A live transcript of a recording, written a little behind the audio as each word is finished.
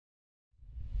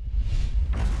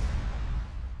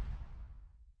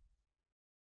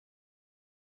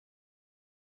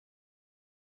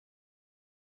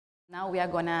Now we are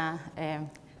going to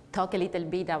talk a little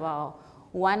bit about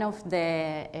one of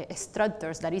the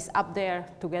structures that is up there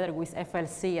together with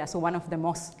FLC as one of the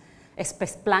most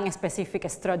plant-specific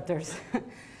structures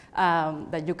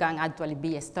that you can actually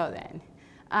be studying.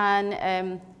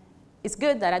 And it's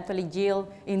good that actually Jill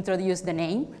introduced the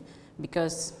name,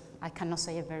 because I cannot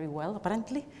say it very well,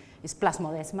 apparently. It's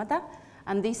plasmodesmata.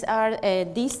 And these are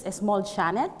these small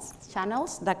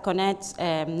channels that connect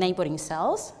neighboring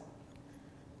cells,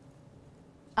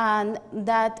 and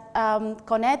that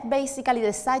connect basically the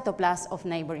cytoplasm of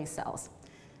neighboring cells.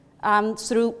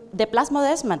 Through the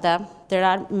plasmodesmata, there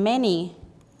are many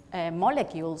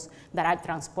molecules that are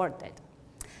transported.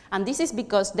 And this is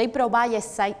because they provide a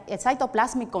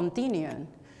cytoplasmic continuum,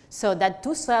 so that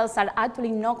two cells are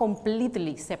actually not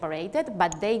completely separated,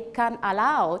 but they can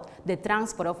allow the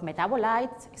transport of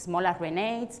metabolites, small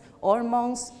RNAs,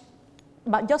 hormones,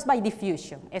 but just by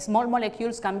diffusion. Small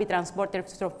molecules can be transported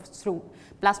through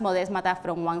plasmodesmata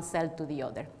from one cell to the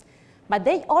other. But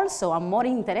they also, and more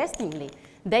interestingly,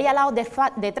 they allow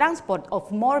the transport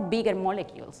of more bigger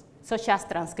molecules, such as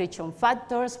transcription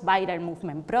factors, viral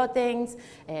movement proteins,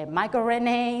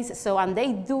 microRNAs, and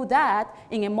they do that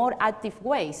in a more active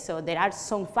way. So there are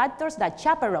some factors that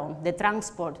chaperone the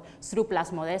transport through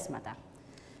plasmodesmata.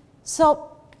 So,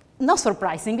 not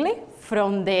surprisingly,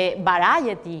 from the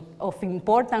variety of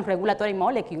important regulatory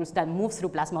molecules that move through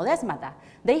plasmodesmata,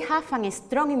 they have a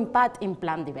strong impact in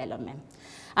plant development.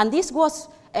 And this was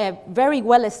very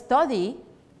well studied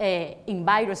in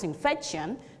virus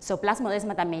infection. So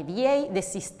plasmodesmata mediate the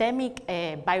systemic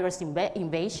virus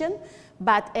invasion,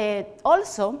 but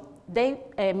also they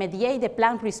mediate the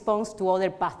plant response to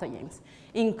other pathogens,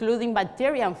 including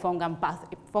bacteria and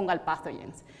fungal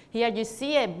pathogens. Here you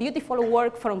see a beautiful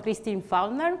work from Christine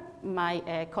Faulkner,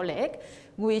 my colleague,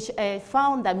 which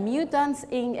found that mutants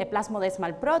in a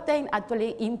plasmodesmal protein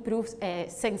actually improves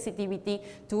sensitivity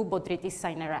to Botrytis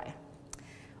cinerea.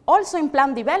 Also in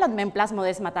plant development,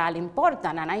 plasmodesmata are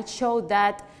important, and I showed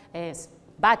that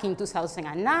back in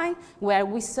 2009, where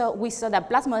we saw that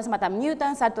plasmodesmata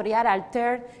mutants actually are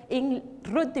altered in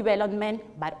root development,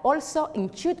 but also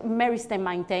in shoot meristem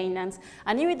maintenance,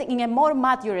 and even in a more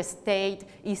mature state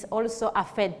is also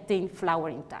affecting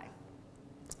flowering time.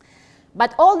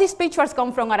 But all these pictures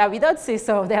come from Arabidopsis,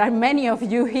 so there are many of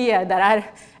you here that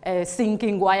are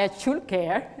thinking why I should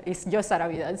care. It's just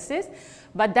Arabidopsis.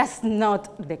 But that's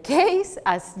not the case.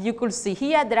 As you could see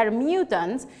here, there are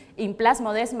mutants in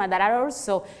plasmodesmata that are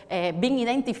also being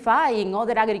identified in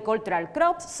other agricultural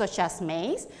crops, such as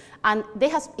maize. And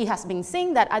it has been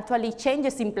seen that actually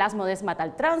changes in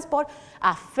plasmodesmatal transport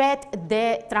affect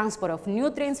the transport of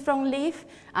nutrients from leaf.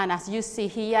 And as you see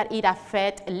here, it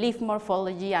affects leaf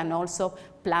morphology and also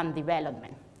plant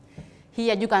development.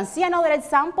 Here you can see another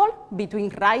example between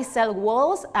rice cell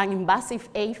walls and invasive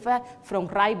aphid from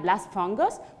rice blast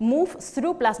fungus move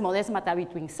through plasmodesmata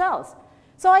between cells.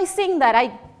 So I think that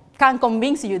I can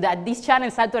convince you that these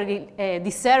channels actually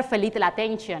deserve a little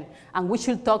attention, and we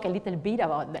should talk a little bit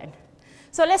about them.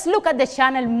 So let's look at the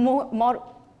channel more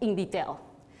in detail.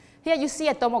 Here you see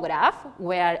a tomograph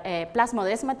where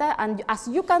plasmodesmata, and as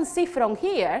you can see from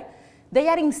here, they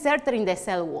are inserted in the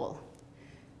cell wall.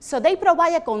 So they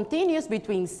provide a continuous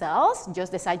between cells,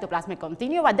 just the cytoplasmic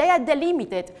continuum, but they are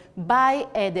delimited by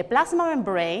the plasma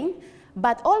membrane,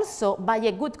 but also by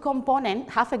a good component,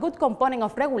 have a good component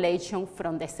of regulation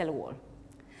from the cell wall.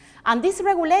 And this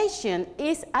regulation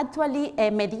is actually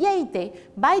mediated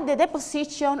by the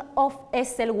deposition of a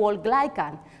cell wall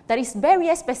glycan that is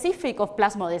very specific of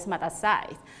plasmodesmata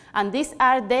sites. And these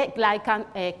are the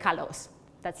glycan Callose.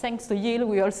 That thanks to Jill,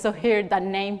 we also hear that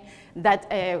name,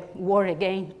 that word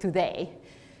again today.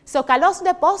 So Callose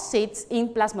deposits in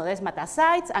plasmodesmata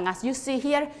sites, and as you see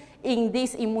here in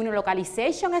this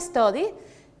immunolocalization study,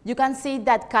 you can see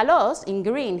that Callose in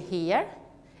green here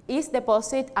is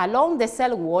deposited along the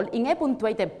cell wall in a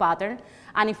punctuated pattern,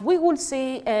 and if we would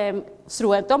see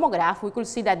through a tomograph, we could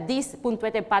see that this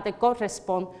punctuated pattern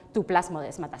corresponds to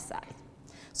plasmodesmata sites.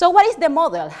 So what is the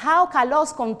model? How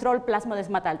Callose controls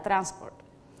plasmodesmatal transport?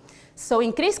 So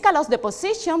increased Callose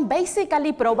deposition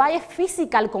basically provides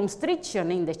physical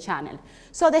constriction in the channel.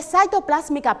 So the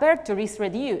cytoplasmic aperture is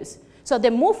reduced. So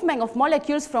the movement of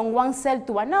molecules from one cell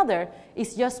to another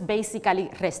is just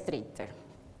basically restricted.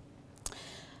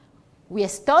 We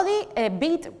study a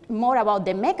bit more about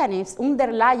the mechanisms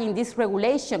underlying this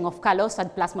regulation of Callose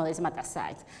at plasmodesmata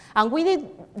sites. And we did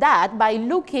that by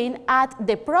looking at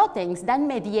the proteins that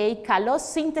mediate Callose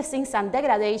synthesis and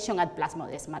degradation at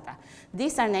plasmodesmata.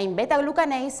 These are named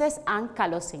beta-glucanases and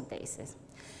Callose synthetases.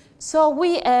 So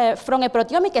we, from a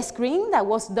proteomic screen that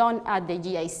was done at the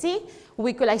GIC,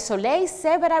 we could isolate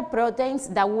several proteins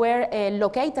that were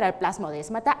located at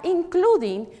plasmodesmata,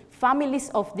 including families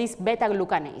of these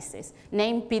beta-glucanases,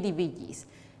 named PdBGs.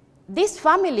 These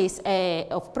families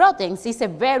of proteins is a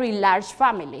very large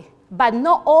family, but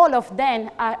not all of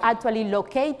them are actually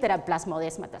located at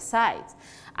plasmodesmata sites.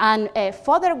 And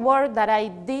further work that I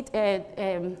did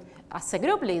as a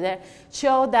group leader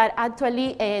showed that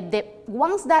actually the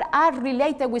ones that are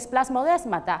related with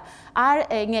plasmodesmata are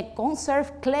in a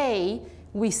conserved clay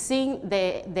within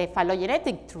the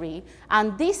phylogenetic tree,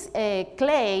 and this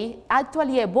clay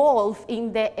actually evolved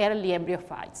in the early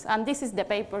embryophytes. And this is the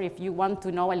paper if you want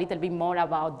to know a little bit more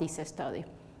about this study.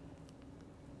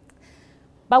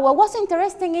 But what was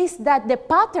interesting is that the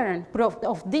pattern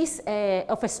of this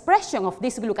of expression of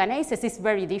these glucanases is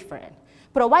very different,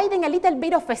 providing a little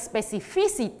bit of a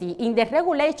specificity in the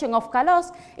regulation of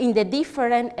Callose in the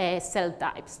different cell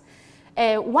types.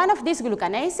 One of these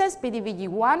glucanases,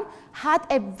 PdBG1, had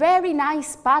a very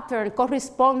nice pattern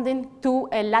corresponding to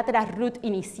a lateral root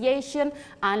initiation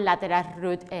and lateral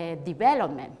root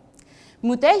development.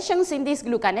 Mutations in these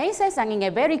glucanases and in a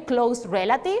very close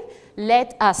relative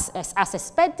led, as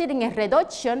expected, in a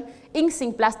reduction in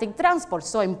symplastic transport,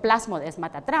 so in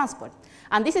plasmodesmata transport.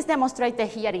 And this is demonstrated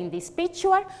here in this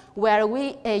picture, where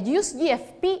we use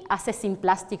GFP as a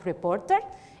symplastic reporter.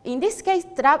 In this case,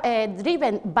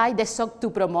 driven by the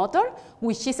SOC2 promoter,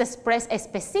 which is expressed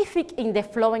specific in the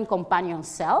phloem companion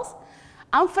cells,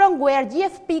 and from where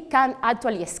GFP can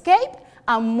actually escape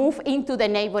and move into the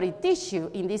neighboring tissue,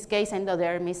 in this case,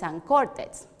 endodermis and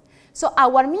cortex. So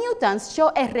our mutants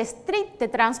show a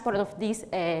restricted transport of this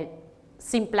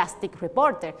symplastic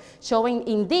reporter, showing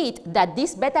indeed that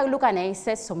these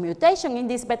beta-glucanases, so mutation in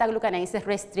these beta-glucanases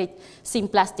restrict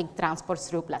symplastic transport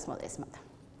through plasmodesmata.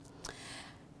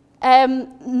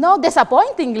 Not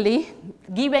disappointingly,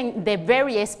 given the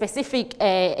very specific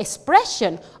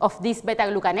expression of this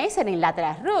beta-glucanase in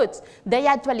lateral roots, they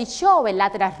actually show a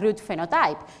lateral root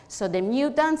phenotype. So the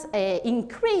mutants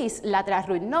increase lateral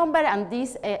root number,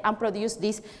 and produce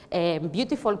these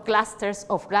beautiful clusters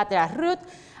of lateral root.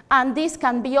 And this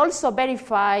can be also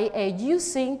verified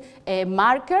using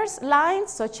markers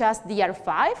lines such as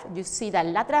DR5. You see that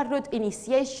lateral root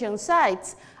initiation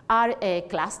sites are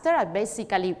clustered, are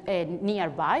basically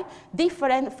nearby,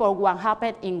 different for what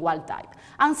happened in wild type.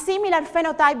 And similar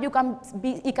phenotype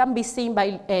it can be seen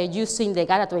by using the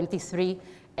GATA23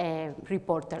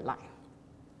 reporter line.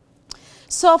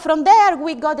 So from there,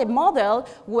 we got a model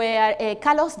where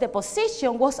Callose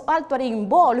deposition was actually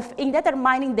involved in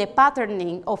determining the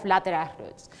patterning of lateral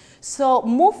roots. So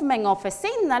movement of a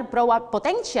signal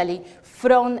potentially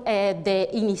from the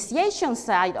initiation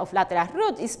side of lateral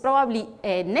root is probably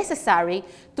necessary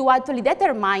to actually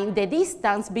determine the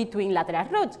distance between lateral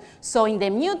roots. So in the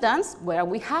mutants, where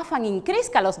we have an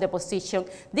increased Callose deposition,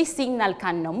 this signal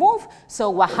cannot move. So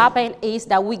what happened is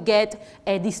that we get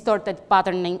a distorted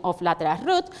patterning of lateral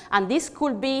root, and this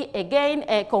could be, again,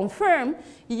 confirmed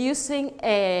using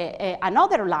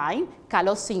another line,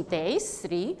 Callose synthase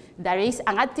 3. There is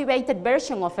an activated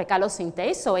version of a Callose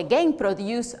synthase, so again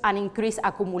produce an increased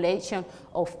accumulation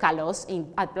of Callose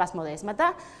at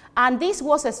plasmodesmata. And this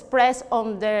was expressed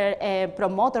under a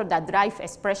promoter that drives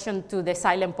expression to the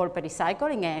silent pole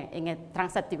pericycle in a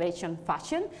transactivation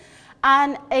fashion.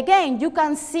 And again, you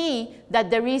can see that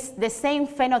there is the same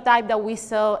phenotype that we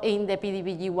saw in the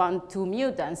PdBG1/2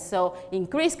 mutants. So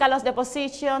increased Callose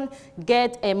deposition,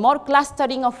 get a more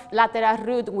clustering of lateral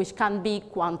root, which can be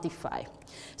quantified.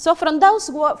 So from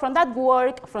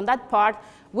that part,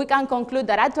 we can conclude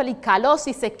that actually Callose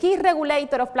is a key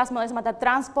regulator of plasmodesmata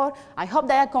transport. I hope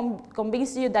that I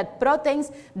convinced you that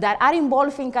proteins that are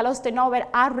involved in Callose turnover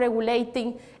are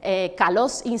regulating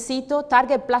Callose in situ,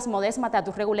 target plasmodesmata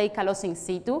to regulate Callose in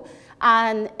situ.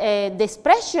 And the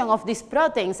expression of these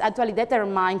proteins actually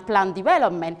determine plant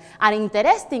development. And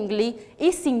interestingly,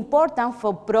 it's important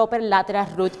for proper lateral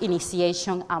root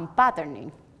initiation and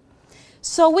patterning.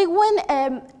 So we went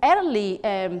early,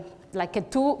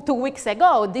 like two weeks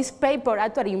ago, this paper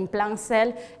actually in Plant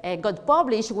Cell got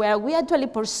published, where we actually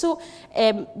pursue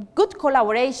good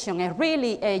collaboration, a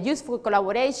really useful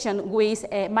collaboration with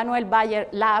Manuel Bayer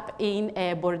lab in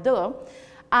Bordeaux.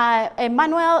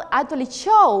 Manuel actually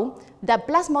showed that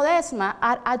plasmodesma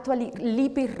are actually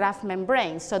lipid raft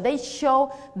membranes. So they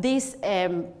show this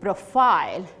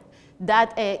profile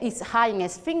that is high in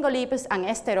sphingolipids and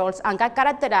esterols and can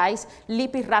characterize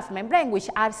lipid raft membrane, which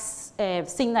are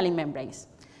signaling membranes.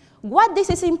 What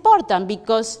this is important,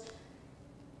 because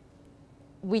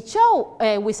we show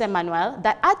with Emmanuel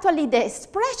that actually the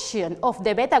expression of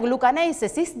the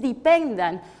beta-glucanases is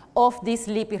dependent of these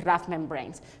lipid raft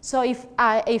membranes. So if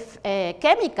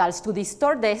chemicals to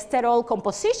distort the sterol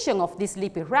composition of this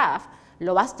lipid raft,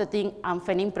 lovastatin and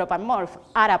phenylpropamorph,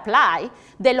 are applied,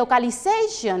 the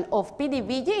localization of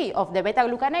PdBG of the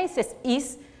beta-glucanases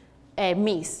is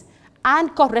missed.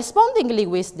 And correspondingly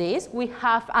with this, we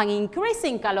have an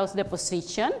increasing Callose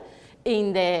deposition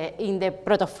in the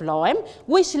protophloem,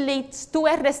 which leads to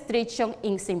a restriction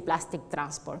in symplastic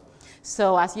transport.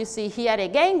 So as you see here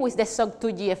again with the SOC2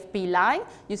 GFP line,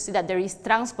 you see that there is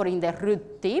transport in the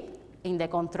root tip in the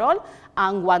control,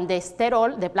 and when the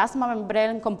sterol, the plasma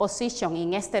membrane composition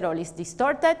in sterol is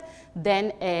distorted,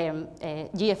 then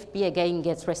GFP again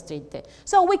gets restricted.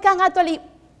 So we can actually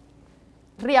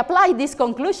reapply this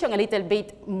conclusion a little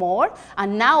bit more,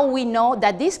 and now we know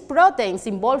that these proteins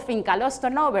involved in Callose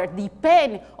turnover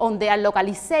depend on their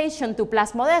localization to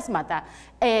plasmodesmata,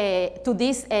 to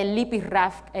this lipid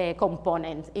raft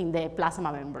component in the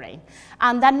plasma membrane.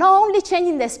 And that not only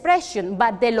changing the expression,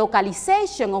 but the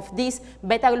localization of these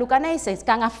beta-glucanases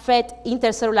can affect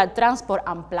intercellular transport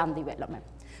and plant development.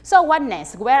 So what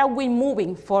next? Where are we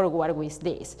moving forward with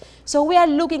this? So we are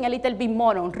looking a little bit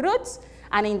more on roots.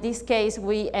 And in this case,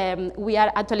 we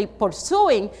are actually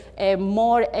pursuing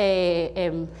more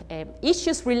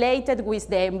issues related with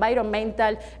the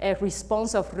environmental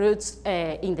response of roots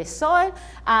in the soil.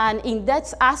 And in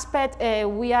that aspect,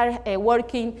 we are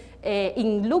working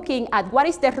in looking at what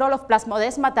is the role of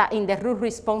plasmodesmata in the root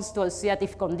response to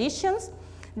oxidative conditions.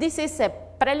 This is a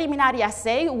preliminary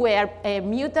assay where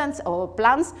mutants or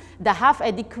plants that have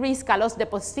a decreased Callose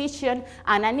deposition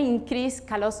and an increased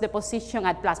Callose deposition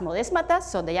at plasmodesmata,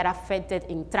 so they are affected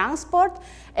in transport,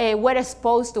 were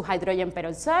exposed to hydrogen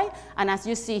peroxide. And as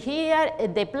you see here,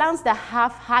 the plants that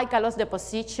have high Callose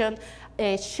deposition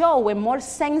show are more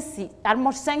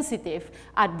sensitive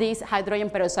at these hydrogen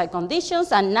peroxide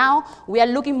conditions. And now we are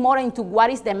looking more into what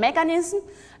is the mechanism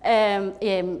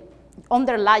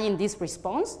underlying this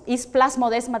response. Is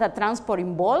plasmodesmata transport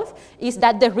involved? Is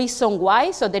that the reason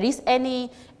why? So there is any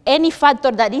factor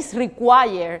that is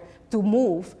required to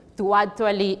move to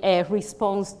actually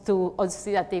respond to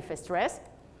oxidative stress?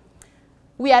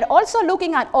 We are also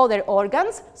looking at other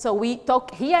organs. So we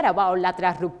talk here about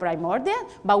lateral root primordia,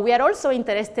 but we are also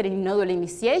interested in nodule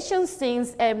initiation,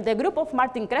 since the group of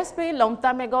Martin Crespi, long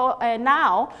time ago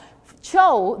now,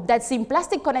 show that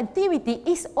symplastic connectivity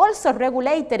is also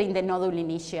regulated in the nodule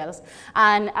initials.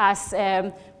 And as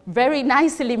very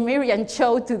nicely Miriam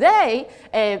showed today,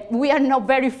 we are not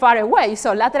very far away.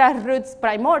 So lateral roots,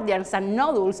 primordials, and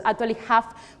nodules actually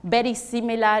have very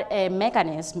similar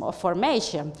mechanism of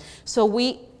formation. So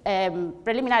we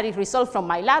preliminary results from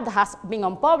my lab that has been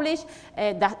unpublished,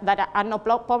 that are not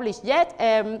published yet.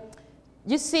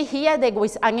 You see here that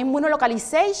with an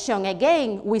immunolocalization,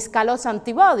 again, with Callose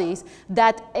antibodies,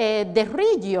 that the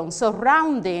region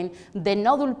surrounding the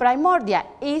nodule primordia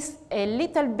is a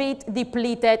little bit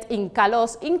depleted in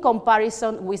Callose in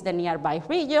comparison with the nearby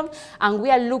region. And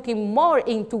we are looking more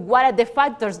into what are the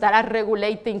factors that are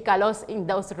regulating Callose in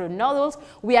those root nodules.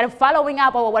 We are following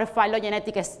up our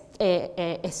phylogenetic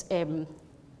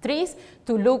trees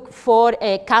to look for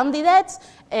candidates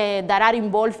that are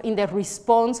involved in the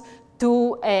response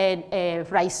to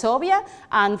rhizobia,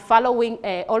 and following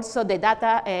also the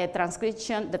data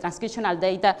the transcriptional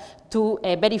data to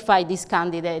verify these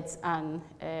candidates, and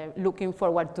looking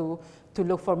forward to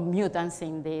look for mutants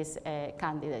in these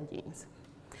candidate genes.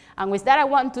 And with that, I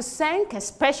want to thank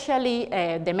especially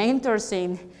the mentors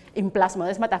in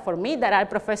plasmodesmata for me, that are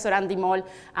Professor Andy Moll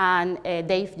and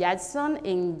Dave Jackson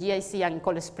in GIC and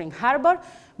Cold Spring Harbor.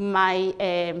 My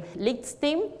leads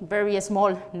team, very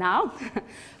small now.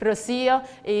 Rocio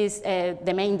is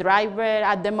the main driver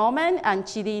at the moment, and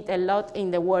she did a lot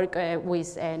in the work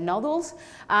with nodules.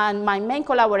 And my main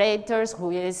collaborators,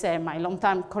 who is my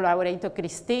longtime collaborator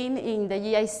Christine in the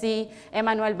GIC,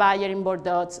 Emmanuel Bayer in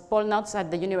Bordeaux, Paul Knotts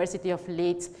at the University of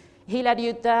Leeds,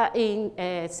 Hilary Yuta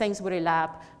in Sainsbury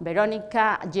Lab,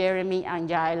 Veronica, Jeremy, and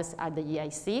Giles at the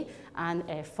GIC, and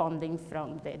funding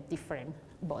from the different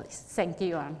bodies. Thank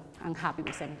you, and I'm happy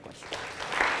with any questions.